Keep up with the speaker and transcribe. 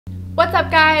What's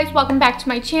up guys? Welcome back to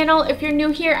my channel. If you're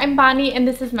new here, I'm Bonnie and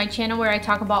this is my channel where I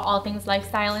talk about all things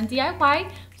lifestyle and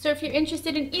DIY. So if you're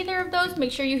interested in either of those,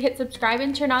 make sure you hit subscribe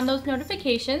and turn on those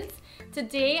notifications.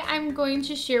 Today I'm going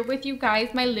to share with you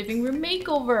guys my living room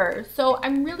makeover. So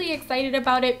I'm really excited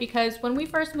about it because when we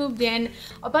first moved in,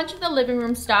 a bunch of the living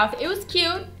room stuff, it was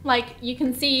cute. Like you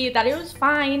can see that it was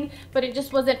fine, but it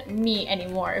just wasn't me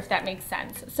anymore, if that makes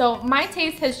sense. So my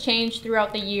taste has changed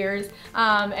throughout the years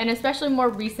and especially more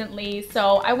recently.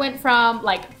 So I went from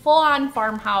like full-on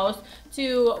farmhouse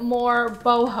to more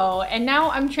boho, and now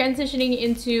I'm transitioning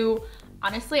into,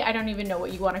 honestly, I don't even know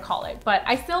what you want to call it, but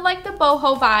I still like the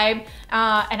boho vibe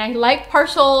and I like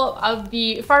partial of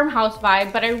the farmhouse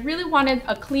vibe, but I really wanted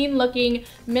a clean looking,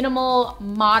 minimal,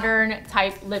 modern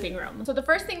type living room. So the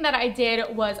first thing that I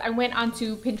did was I went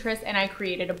onto Pinterest and I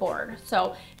created a board.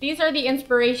 So these are the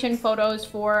inspiration photos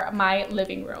for my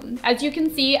living room. As you can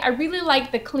see, I really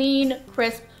like the clean,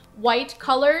 crisp, white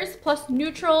colors plus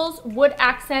neutrals, wood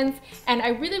accents, and I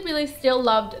really still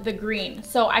loved the green.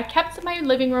 So I kept my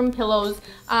living room pillows,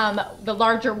 the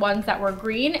larger ones that were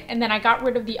green, and then I got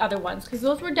rid of the other ones because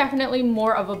those were definitely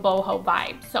more of a boho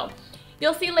vibe. So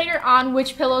you'll see later on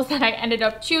which pillows that I ended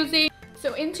up choosing.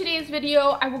 So in today's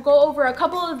video, I will go over a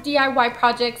couple of DIY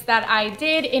projects that I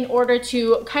did in order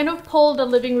to kind of pull the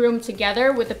living room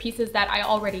together with the pieces that I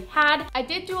already had. I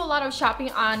did do a lot of shopping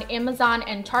on Amazon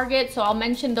and Target, so I'll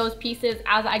mention those pieces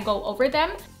as I go over them.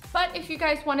 But if you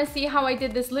guys want to see how I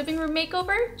did this living room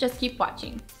makeover, just keep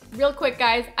watching. Real quick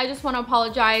guys, I just want to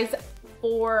apologize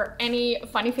for any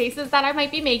funny faces that I might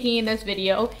be making in this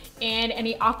video and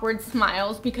any awkward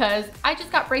smiles because I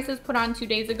just got braces put on 2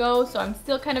 days ago, so I'm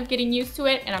still kind of getting used to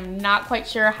it and I'm not quite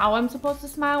sure how I'm supposed to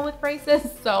smile with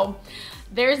braces, so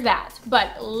there's that.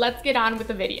 But let's get on with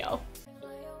the video.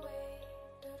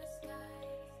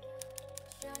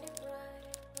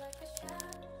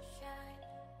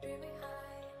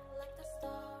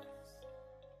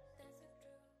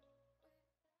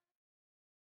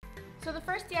 So the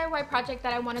first DIY project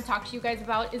that I want to talk to you guys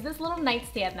about is this little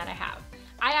nightstand that I have.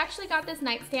 I actually got this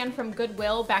nightstand from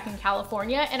Goodwill back in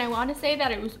California, and I want to say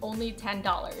that it was only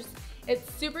 $10.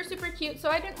 It's super cute, so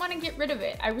I didn't want to get rid of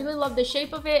it. I really love the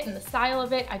shape of it and the style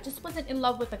of it. I just wasn't in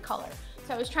love with the color.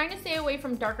 So I was trying to stay away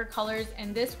from darker colors,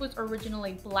 and this was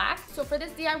originally black. So for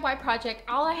this DIY project,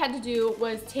 all I had to do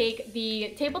was take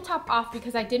the tabletop off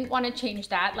because I didn't want to change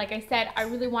that. Like I said, I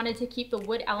really wanted to keep the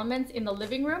wood elements in the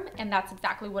living room, and that's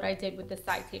exactly what I did with this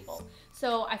side table.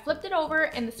 So I flipped it over,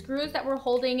 and the screws that were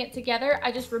holding it together,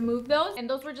 I just removed those, and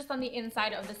those were just on the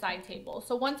inside of the side table.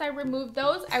 So once I removed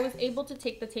those, I was able to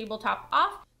take the tabletop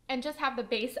off and just have the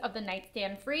base of the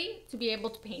nightstand free to be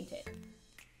able to paint it.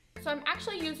 So I'm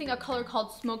actually using a color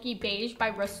called Smoky Beige by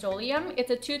Rust-Oleum.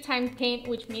 It's a 2-time paint,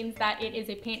 which means that it is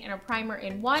a paint and a primer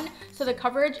in one, so the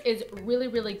coverage is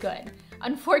really good.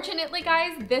 Unfortunately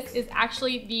guys, this is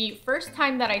actually the first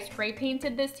time that I spray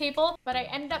painted this table, but I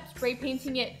ended up spray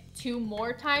painting it 2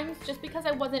 more times just because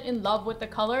I wasn't in love with the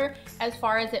color as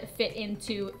far as it fit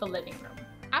into the living room.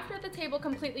 After the table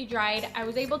completely dried, I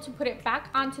was able to put it back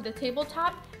onto the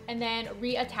tabletop and then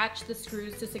reattach the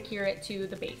screws to secure it to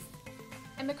the base.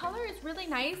 And the color is really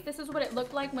nice. This is what it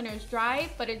looked like when it was dry,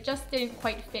 but it just didn't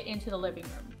quite fit into the living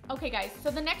room. Okay guys,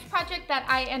 so the next project that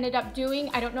I ended up doing,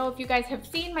 I don't know if you guys have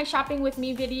seen my shopping with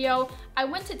me video, I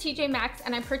went to TJ Maxx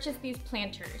and I purchased these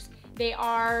planters. They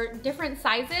are different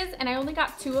sizes and I only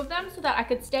got 2 of them so that I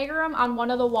could stagger them on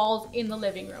one of the walls in the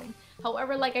living room.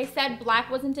 However, like I said, black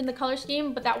wasn't in the color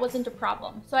scheme, but that wasn't a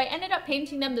problem. So I ended up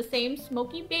painting them the same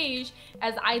smoky beige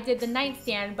as I did the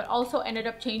nightstand, but also ended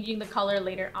up changing the color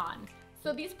later on.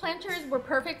 So these planters were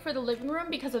perfect for the living room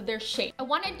because of their shape. I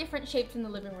wanted different shapes in the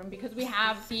living room because we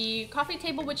have the coffee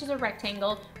table, which is a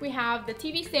rectangle. We have the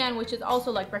TV stand, which is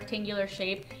also like rectangular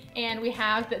shape. And we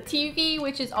have the TV,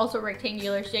 which is also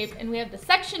rectangular shape. And we have the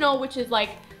sectional, which is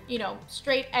like, you know,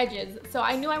 straight edges. So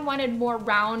I knew I wanted more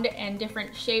round and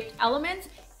different shaped elements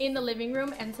in the living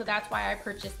room. And so that's why I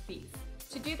purchased these.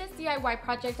 To do this DIY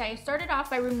project, I started off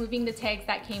by removing the tags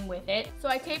that came with it. So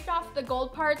I taped off the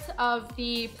gold parts of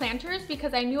the planters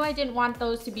because I knew I didn't want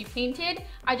those to be painted.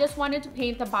 I just wanted to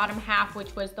paint the bottom half,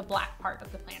 which was the black part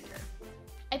of the planter.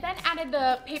 I then added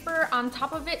the paper on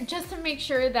top of it just to make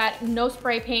sure that no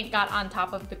spray paint got on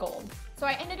top of the gold. So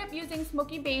I ended up using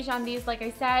smoky beige on these, like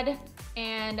I said,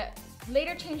 and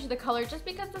later changed the color just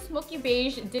because the smoky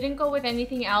beige didn't go with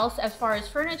anything else as far as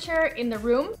furniture in the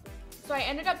room. So I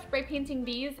ended up spray painting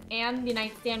these and the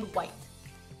nightstand white.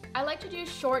 I like to do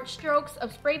short strokes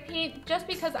of spray paint just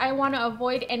because I want to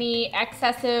avoid any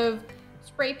excessive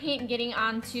spray paint getting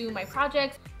onto my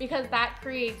projects because that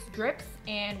creates drips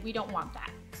and we don't want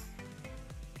that.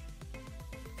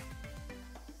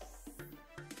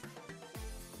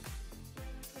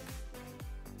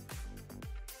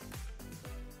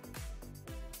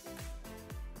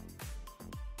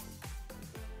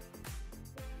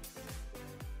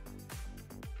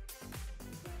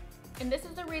 And this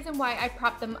is the reason why I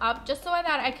prop them up, just so that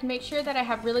I can make sure that I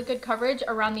have really good coverage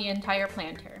around the entire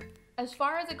planter. As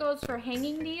far as it goes for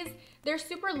hanging these, they're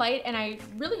super light and I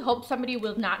really hope somebody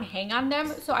will not hang on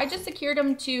them. So I just secured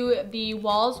them to the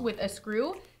walls with a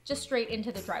screw, just straight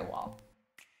into the drywall.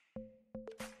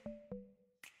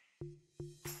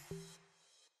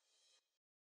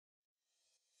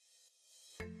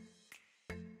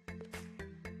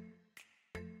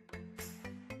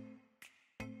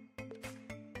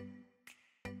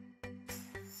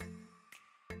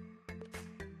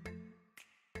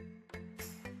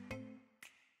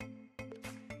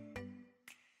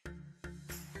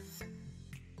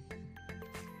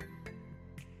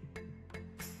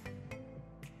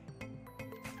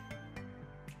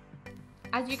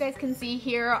 As you guys can see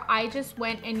here, I just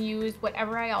went and used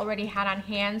whatever I already had on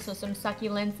hand, so some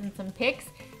succulents and some picks.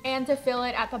 And to fill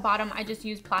it at the bottom, I just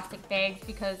used plastic bags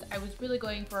because I was really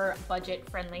going for budget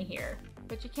friendly here.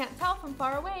 But you can't tell from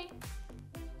far away.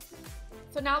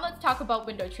 So now let's talk about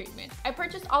window treatment. I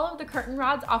purchased all of the curtain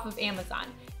rods off of Amazon.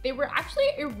 They were actually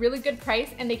a really good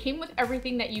price and they came with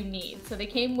everything that you need. So they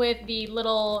came with the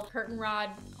little curtain rod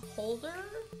holder.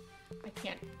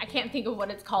 I can't think of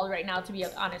what it's called right now, to be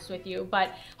honest with you,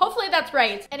 but hopefully that's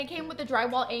right. And it came with the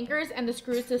drywall anchors and the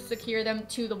screws to secure them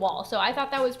to the wall. So I thought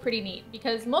that was pretty neat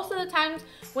because most of the times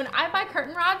when I buy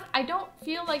curtain rods, I don't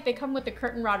feel like they come with the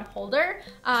curtain rod holder.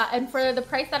 And for the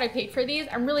price that I paid for these,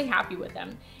 I'm really happy with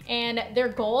them. And they're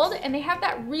gold and they have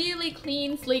that really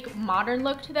clean, sleek, modern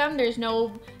look to them. There's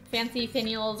no fancy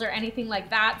finials or anything like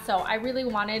that. So I really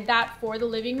wanted that for the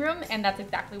living room and that's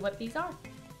exactly what these are.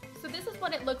 So this is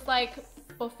what it looks like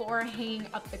before hanging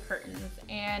up the curtains,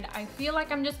 and I feel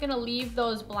like I'm just gonna leave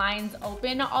those blinds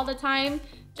open all the time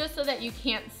just so that you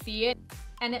can't see it,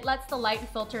 and it lets the light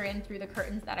filter in through the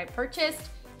curtains that I purchased.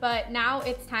 But now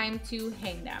it's time to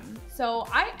hang them. So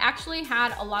I actually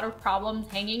had a lot of problems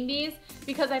hanging these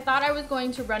because I thought I was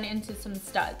going to run into some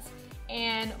studs,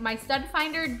 and my stud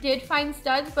finder did find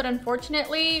studs, but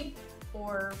unfortunately,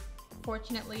 or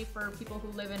fortunately for people who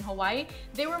live in Hawaii,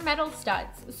 they were metal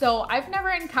studs. So I've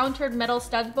never encountered metal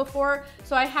studs before,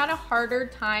 so I had a harder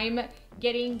time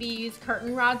getting these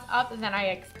curtain rods up than I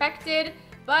expected.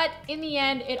 But in the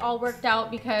end, it all worked out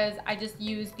because I just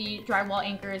used the drywall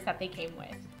anchors that they came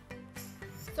with.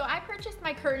 So I purchased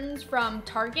my curtains from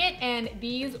Target and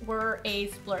these were a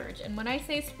splurge. And when I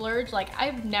say splurge, like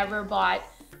I've never bought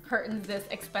curtains this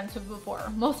expensive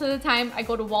before. Most of the time I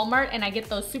go to Walmart and I get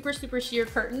those super sheer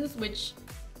curtains, which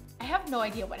I have no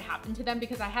idea what happened to them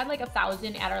because I had like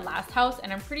 1,000 at our last house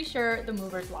and I'm pretty sure the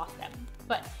movers lost them.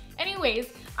 But anyways,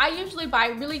 I usually buy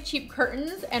really cheap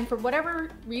curtains and for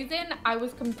whatever reason, I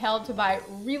was compelled to buy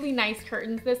really nice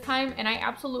curtains this time and I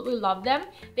absolutely love them.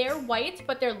 They're white,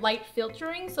 but they're light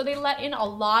filtering, so they let in a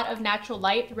lot of natural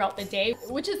light throughout the day,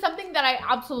 which is something that I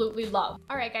absolutely love.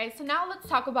 All right guys, so now let's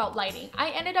talk about lighting. I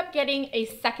ended up getting a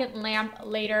second lamp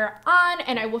later on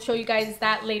and I will show you guys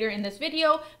that later in this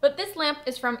video, but this lamp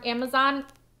is from Amazon.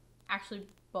 Actually,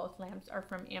 both lamps are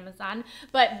from Amazon,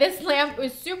 but this lamp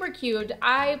was super cute.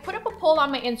 I put up a poll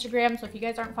on my Instagram, so if you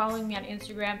guys aren't following me on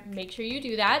Instagram, make sure you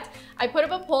do that. I put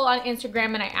up a poll on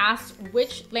Instagram and I asked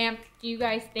which lamp do you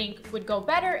guys think would go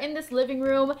better in this living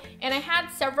room, and I had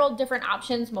several different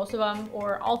options. Most of them,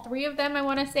 or all three of them I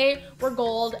want to say, were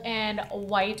gold and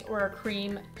white or a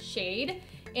cream shade.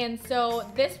 And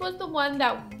so this was the one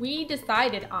that we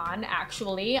decided on,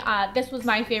 actually. This was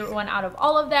my favorite one out of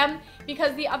all of them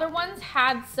because the other ones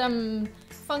had some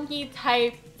funky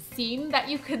type seam that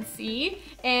you could see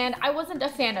and I wasn't a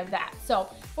fan of that. So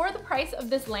for the price of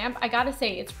this lamp, I gotta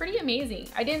say it's pretty amazing.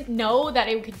 I didn't know that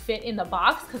it could fit in the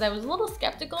box because I was a little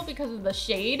skeptical because of the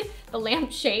shade. The lamp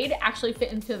shade actually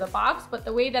fit into the box, but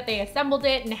the way that they assembled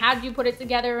it and had you put it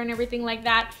together and everything like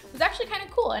that was actually kind of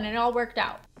cool and it all worked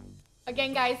out.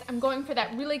 Again guys, I'm going for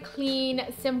that really clean,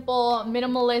 simple,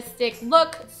 minimalistic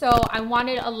look, so I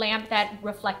wanted a lamp that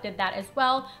reflected that as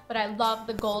well, but I love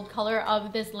the gold color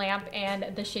of this lamp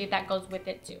and the shade that goes with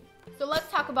it too. So let's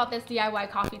talk about this DIY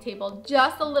coffee table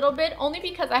just a little bit, only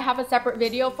because I have a separate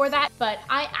video for that, but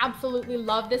I absolutely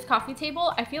love this coffee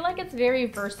table. I feel like it's very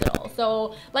versatile.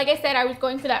 So like I said, I was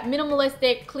going for that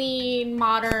minimalistic, clean,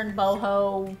 modern,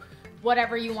 boho,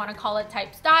 whatever you want to call it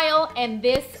type style, and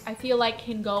this I feel like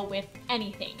can go with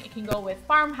anything. It can go with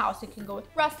farmhouse, it can go with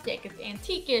rustic, it's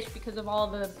antique-ish because of all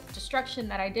the destruction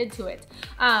that I did to it.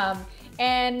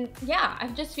 And yeah, I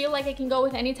just feel like it can go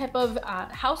with any type of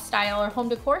house style or home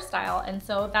decor style, and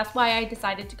so that's why I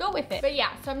decided to go with it. But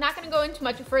yeah, so I'm not going to go into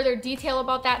much further detail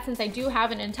about that since I do have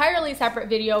an entirely separate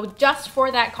video just for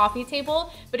that coffee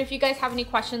table, but if you guys have any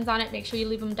questions on it, make sure you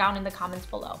leave them down in the comments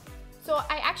below. So So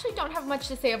I actually don't have much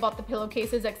to say about the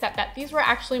pillowcases except that these were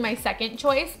actually my second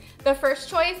choice. The first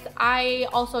choice, I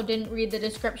also didn't read the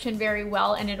description very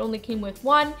well and it only came with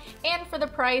one, and for the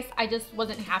price, I just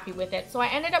wasn't happy with it. So I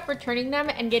ended up returning them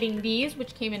and getting these,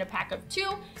 which came in a pack of 2,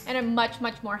 and I'm much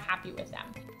more happy with them.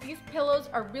 These pillows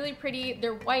are really pretty.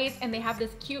 They're white and they have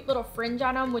this cute little fringe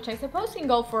on them, which I suppose can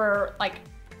go for like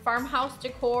farmhouse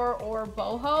decor or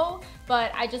boho,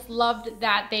 but I just loved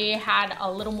that they had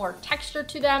a little more texture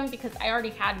to them because I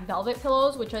already had velvet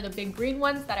pillows, which are the big green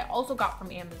ones that I also got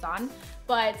from Amazon,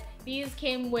 but these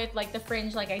came with like the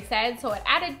fringe, like I said, so it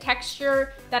added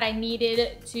texture that I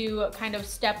needed to kind of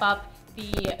step up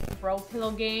the throw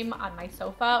pillow game on my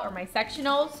sofa or my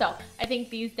sectional, so I think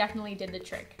these definitely did the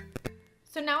trick.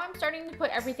 So now I'm starting to put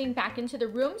everything back into the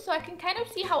room so I can kind of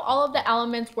see how all of the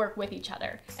elements work with each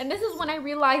other. And this is when I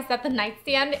realized that the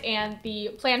nightstand and the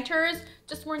planters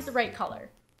just weren't the right color.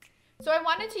 So I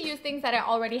wanted to use things that I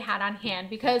already had on hand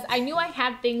because I knew I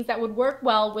had things that would work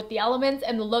well with the elements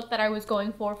and the look that I was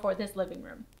going for this living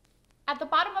room. At the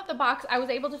bottom of the box, I was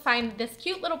able to find this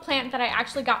cute little plant that I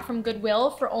actually got from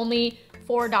Goodwill for only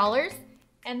 $4.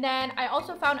 And then I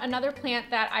also found another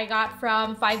plant that I got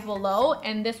from Five Below,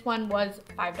 and this one was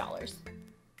 $5.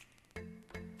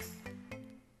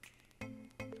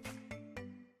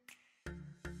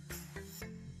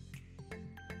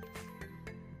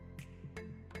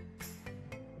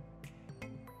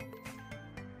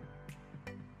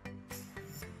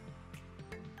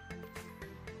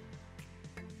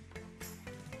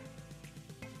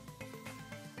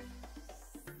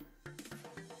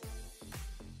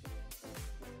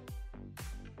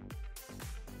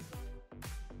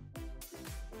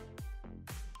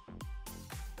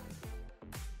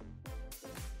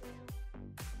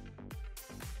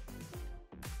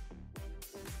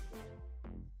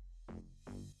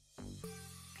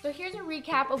 So here's a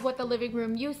recap of what the living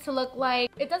room used to look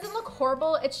like. It doesn't look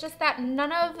horrible, it's just that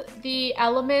none of the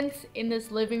elements in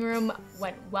this living room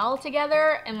went well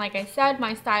together, and like I said,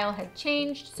 my style had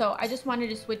changed, so I just wanted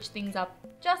to switch things up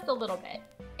just a little bit.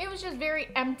 It was just very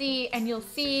empty, and you'll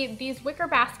see these wicker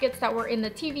baskets that were in the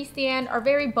TV stand are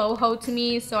very boho to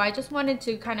me, so I just wanted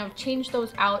to kind of change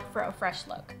those out for a fresh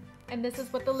look. And this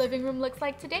is what the living room looks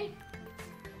like today.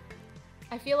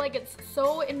 I feel like it's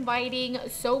so inviting,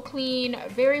 so clean,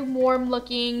 very warm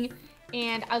looking,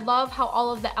 and I love how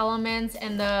all of the elements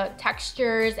and the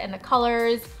textures and the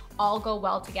colors all go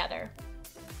well together.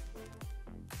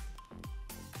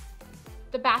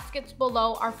 The baskets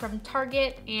below are from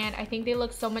Target, and I think they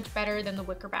look so much better than the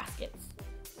wicker baskets.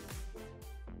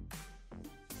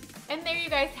 And there you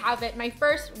guys have it, my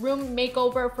first room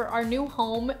makeover for our new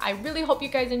home. I really hope you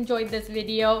guys enjoyed this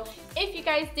video. If you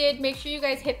guys did, make sure you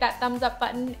guys hit that thumbs up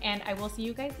button, and I will see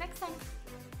you guys next time.